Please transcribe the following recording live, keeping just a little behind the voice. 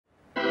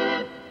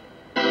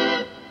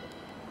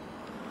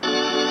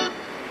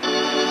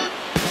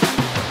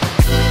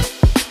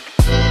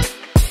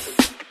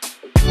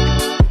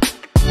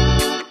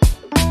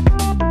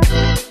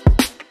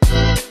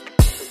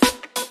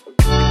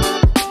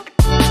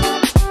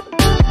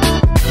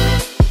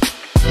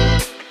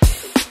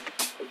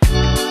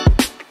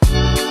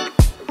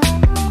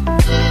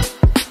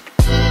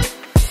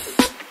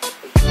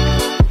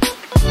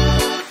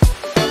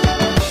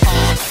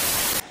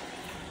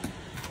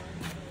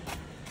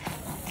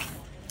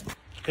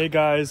Hey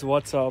guys,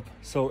 what's up?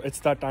 So it's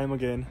that time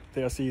again.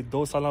 ਤੇ ਅਸੀਂ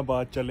 2 ਸਾਲਾਂ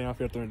ਬਾਅਦ ਚੱਲੇ ਹਾਂ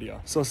ਫਿਰ ਤੋਂ ਇੰਡੀਆ.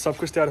 So ਸਭ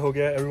ਕੁਝ ਤਿਆਰ ਹੋ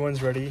ਗਿਆ.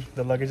 Everyone's ready.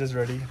 The luggage is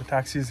ready. The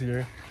taxi is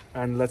here.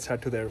 And let's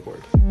head to the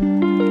airport.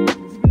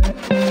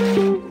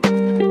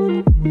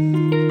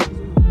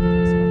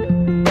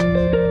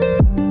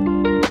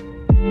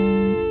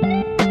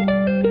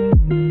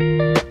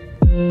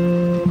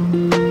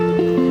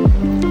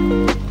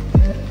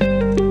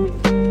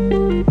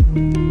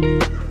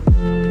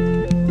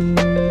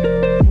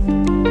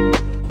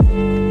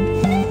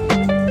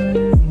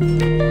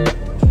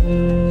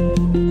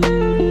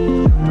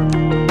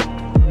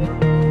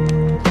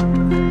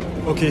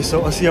 Okay, so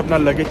ਅਸੀਂ ਆਪਣਾ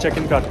luggage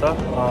check-in ਕਰਤਾ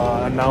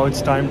and now it's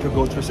time to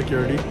go through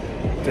security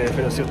ਤੇ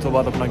ਫਿਰ ਅਸੀਂ ਉਸ ਤੋਂ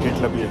ਬਾਅਦ ਆਪਣਾ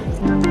gate ਲੱਭੀਏ.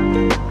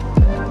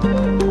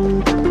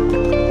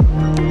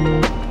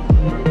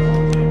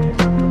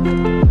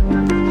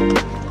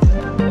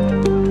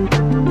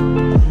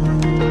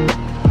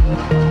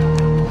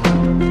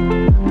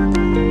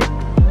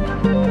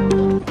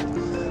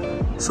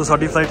 So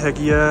ਸਾਡੀ flight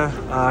ਹੈਗੀ ਹੈ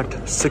at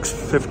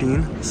 6:15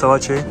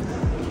 6:15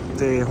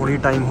 ਤੇ ਹੁਣੀ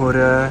time ਹੋ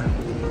ਰਿਹਾ ਹੈ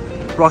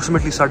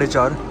approximately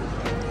 4:30.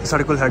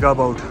 ਸਾਡੇ ਕੋਲ ਹੈਗਾ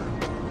about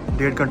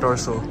 1.5 ਘੰਟਾ or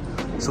so.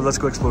 So let's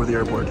go explore the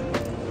airport.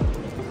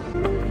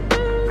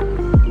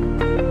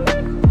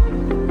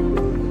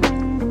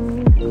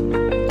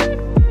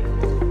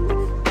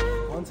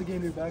 Once again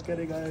we're back at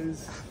it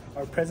guys.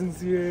 Our presence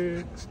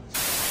here.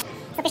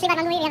 So पिछली बार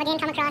when we have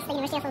again come across the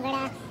University of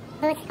Alberta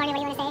booth, corner, what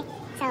do you want to say?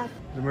 So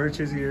the merch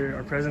is here,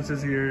 our presence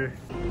is here.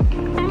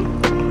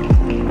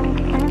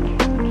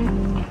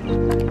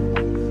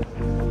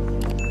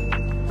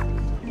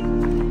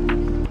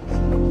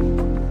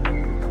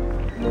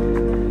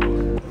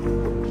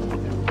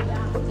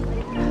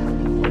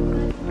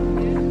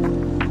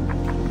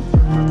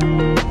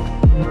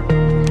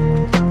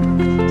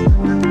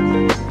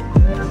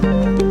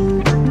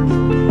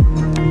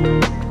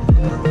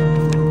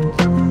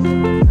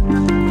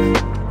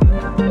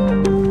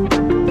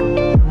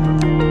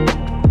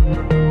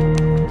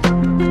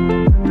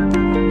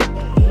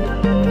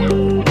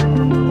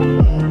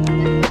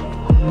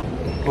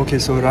 Okay,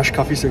 so rush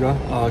काफ़ी सीगा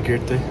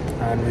gate पे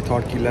and we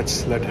thought कि let's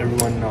let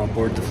everyone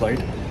board the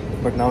flight,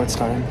 but now it's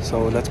time, so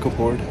let's go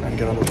board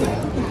and get on the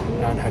plane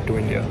and head to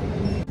India.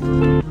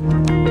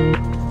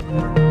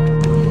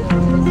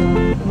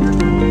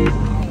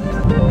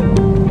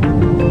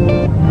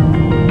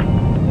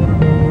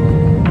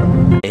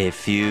 A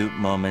few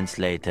moments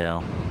later.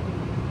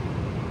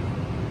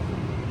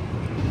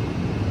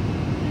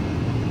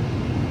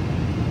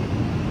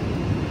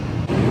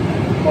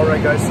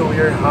 Alright guys, so we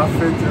are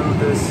halfway through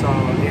this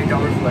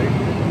 8-hour flight.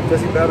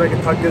 Just bad I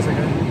can thug this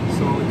again,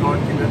 so we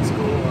thought let's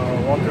go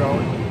walk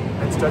around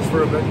and stretch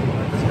for a bit.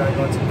 And this guy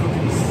got some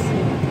cookies.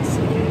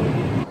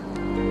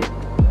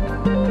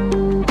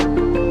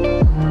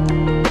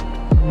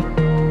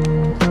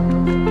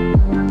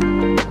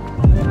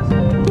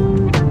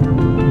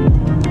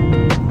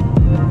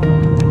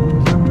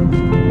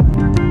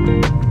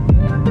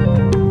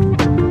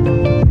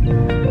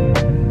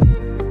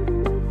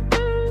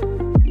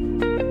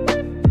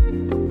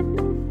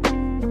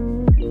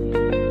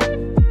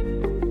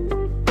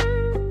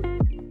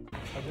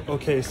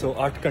 Okay, so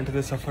 8 घंटे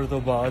ਦੇ ਸਫ਼ਰ ਤੋਂ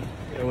ਬਾਅਦ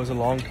it was a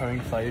long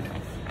tiring flight.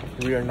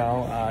 We are now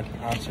at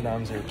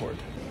Amsterdam's airport.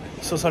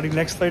 So ਸਾਡੀ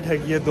next flight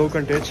ਹੈਗੀ ਹੈ 2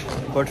 ਘੰਟੇ 'ਚ,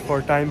 but for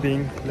time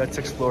being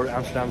let's explore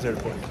Amsterdam's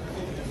airport.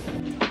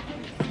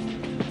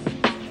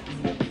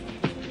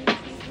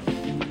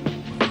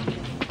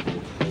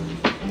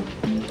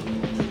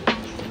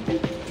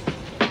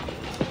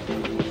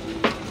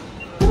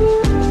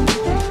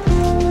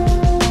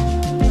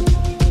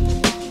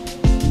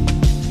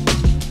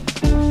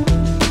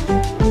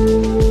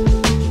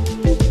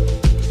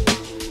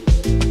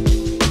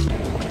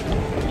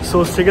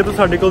 So ਸੀਗੇ ਤਾਂ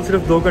ਸਾਡੇ ਕੋਲ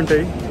ਸਿਰਫ 2 ਘੰਟੇ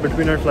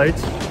between our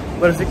flights,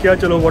 ਪਰ ਅਸੀਂ ਕਿਹਾ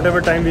ਚਲੋ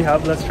whatever time we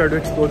have let's try to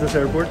explore this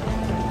airport.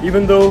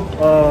 Even though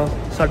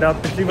ਸਾਡਾ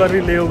ਪਿਛਲੀ ਵਾਰ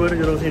ਵੀ layover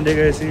ਜਦੋਂ ਅਸੀਂ ਇੰਡੀਆ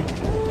ਗਏ ਸੀ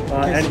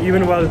and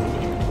even while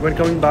when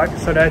coming back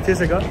ਸਾਡਾ ਇੱਥੇ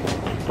ਸੀਗਾ,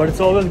 but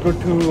it's always good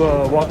to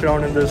walk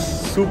around in this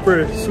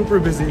super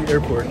busy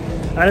airport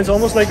and it's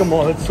almost like a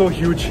mall. It's so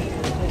huge.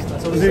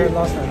 That's what we said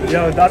last time.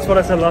 Yeah, that's what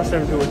I said last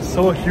time too. It's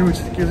so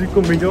huge. Because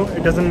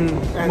it doesn't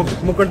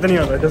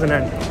it doesn't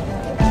end.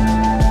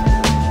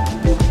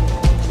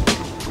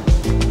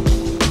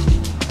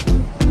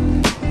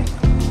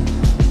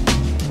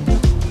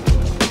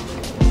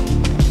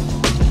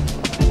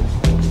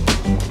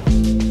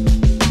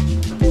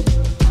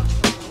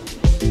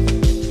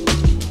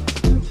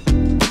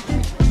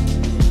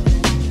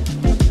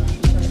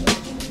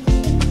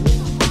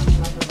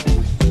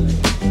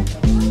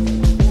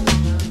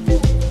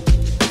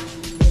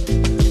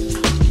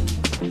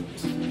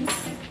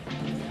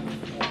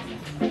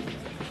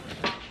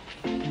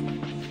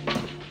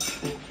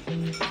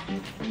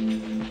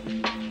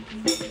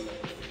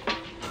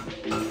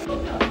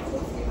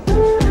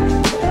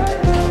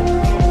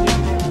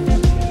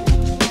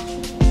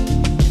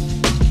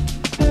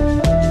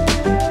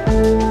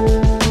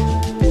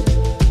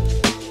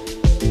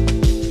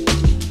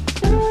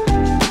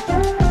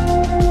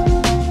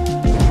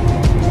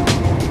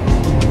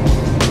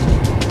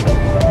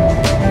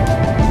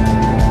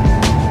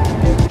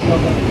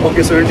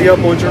 Okay so India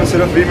पहुँचने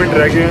सिर्फ 20 minute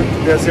रह गए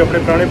हैं ते असीं अपने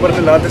पुराने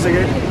परदे ला दे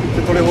सीगे ते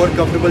थोड़े होर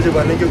कंफर्टेबल जो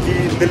बने क्योंकि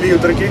दिल्ली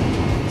उतर के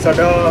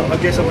साडा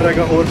अगे सफर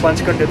हैगा होर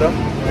 5 घंटे का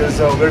is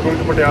we are going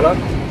to Patiala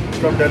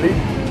from Delhi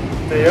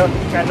ते या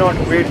can not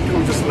wait to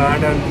just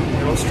land and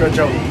you know stretch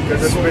out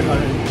because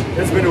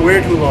it's been way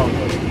too long.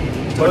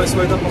 So it's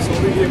way up so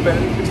really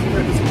bad.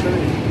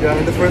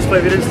 Yeah, in the first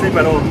flight we didn't sleep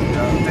at all.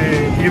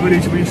 Even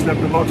each we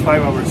slept about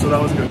 5 hours, so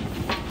that was good.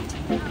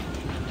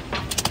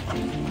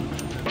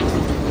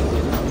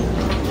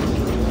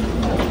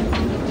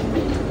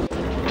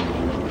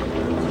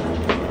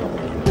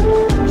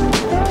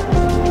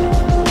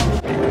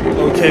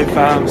 Okay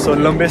fam, so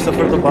लंबे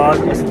सफ़र तो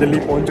बाद अस दिल्ली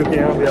पहुंच चुके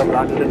हैं. We have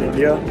landed in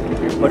India,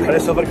 but हले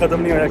सफ़र ख़त्म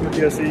नहीं होया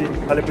क्योंकि असी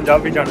हले पंजाब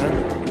भी जाना है.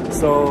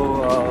 So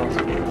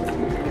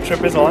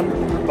trip is on,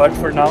 but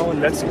for now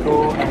let's go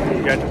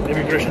and get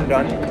immigration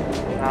done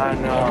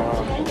and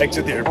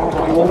exit the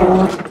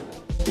airport.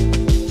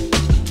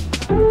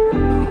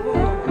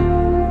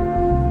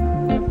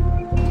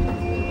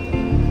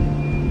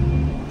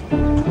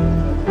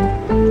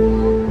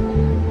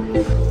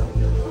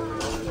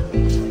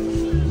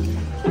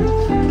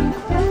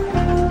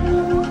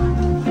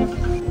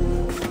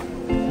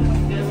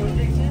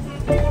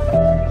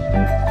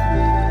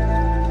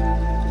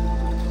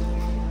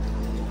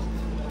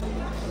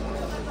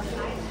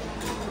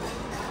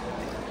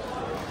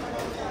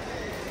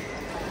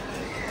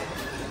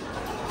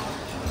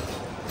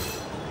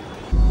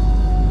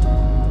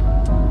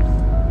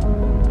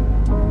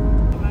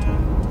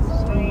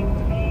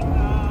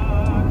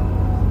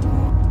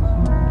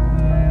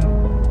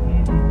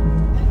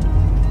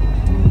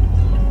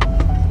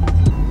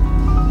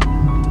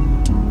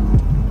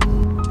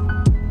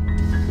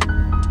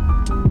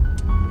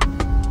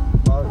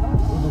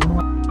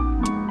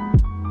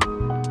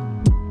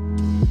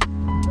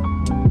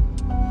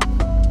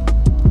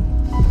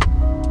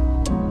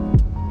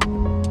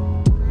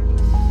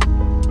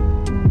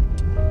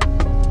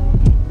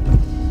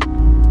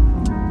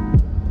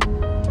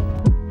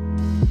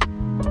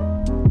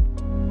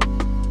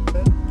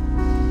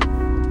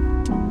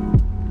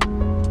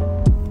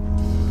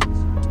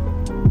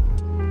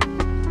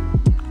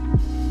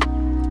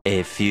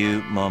 A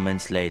few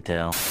moments later.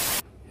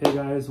 Hey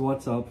guys,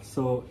 what's up?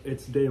 So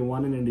it's day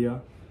 1 in India.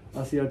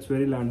 Asi aaj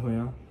sweri land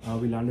hoya.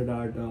 We landed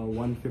at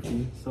 1:50.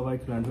 So I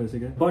land hoye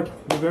sige. But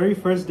the very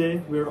first day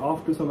we're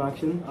off to some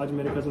action. Aaj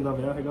mere cousin da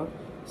vyah hega.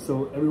 So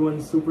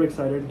everyone's super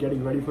excited,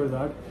 getting ready for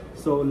that.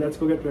 So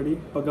let's go get ready.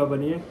 Pagga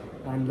baniye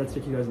and let's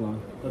take you guys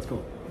along. Let's go.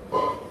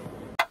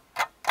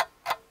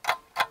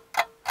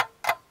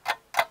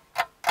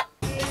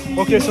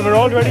 Okay, so we're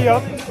all ready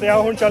up. Te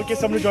aao hun chal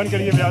ke sabnu join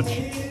kariye vyah.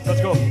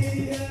 Let's go.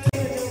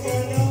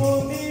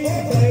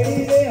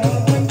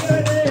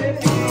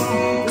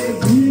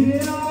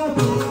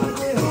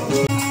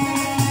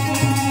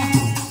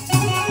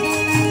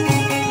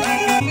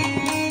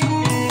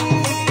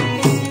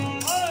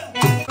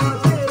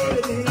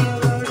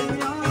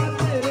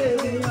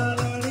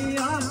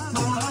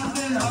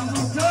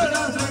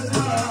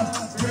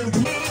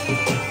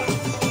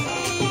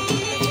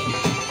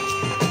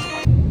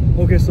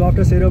 Okay, so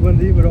after Sera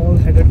Bandi, we're all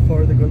headed for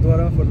the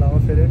Gurdwara for Lama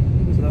Fere.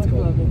 So let's go.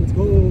 Let's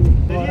go.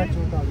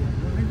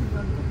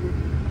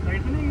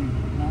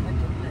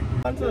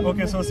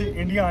 Okay, so see,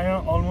 India आया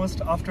almost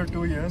after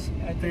 2 years.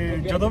 ते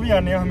जदों भी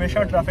आने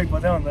हमेशा traffic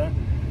बढ़ा होता है.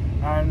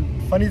 And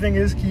funny thing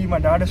is कि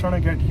my dad is trying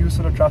to get used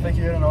to the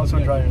traffic here and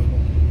also drive.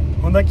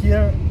 होता कि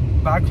है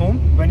back home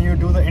when you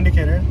do the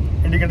indicator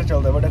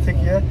चलता है. But I think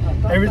here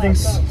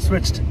everything's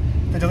switched.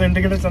 तो जब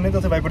indicator चलने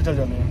तो wiper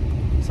चल जाने हैं.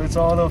 So it's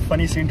all a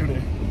funny scene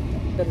today.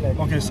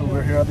 Okay, so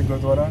we're here at the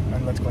Gurdwara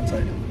and let's go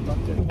inside.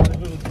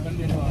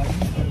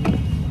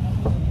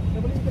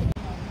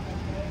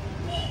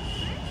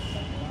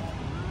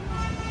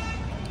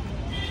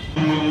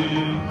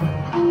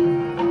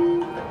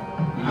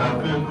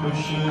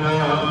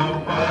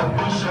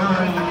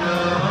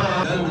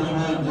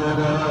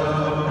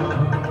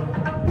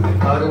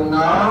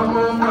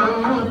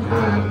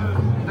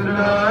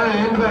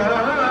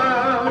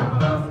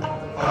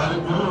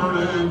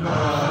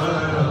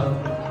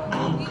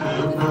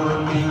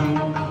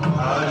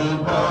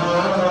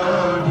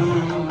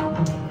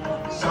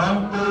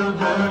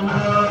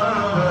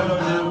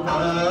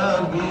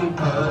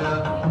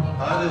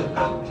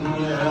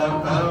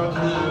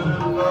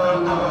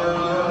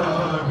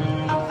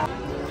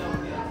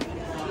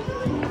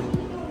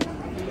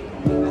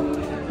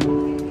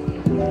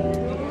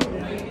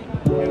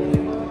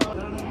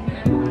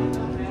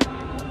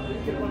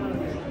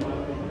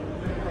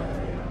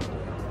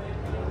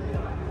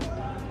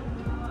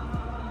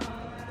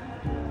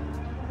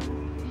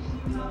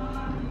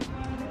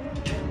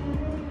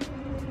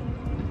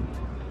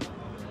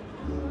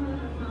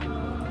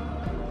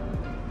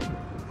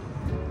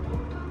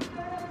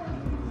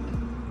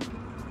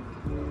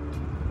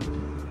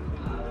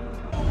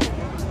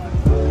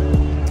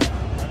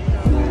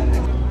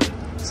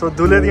 So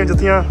दूल्हे ਦੀਆਂ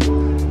ਜੁੱਤੀਆਂ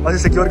ਅਸੀਂ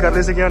ਸਿਕਿਉਰ ਕਰ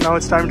ਲਏ ਸੀਗੀਆਂ. Now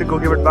it's time to go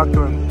give it back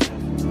to him.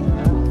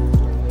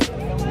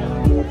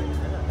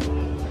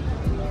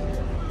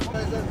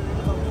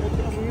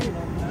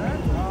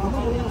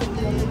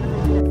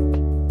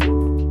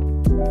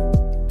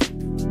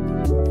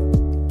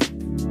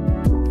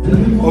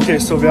 Okay,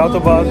 so ਵਿਆਹ ਤੋਂ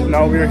ਬਾਅਦ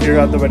now we are here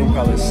at the wedding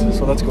palace.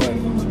 So let's go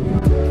in.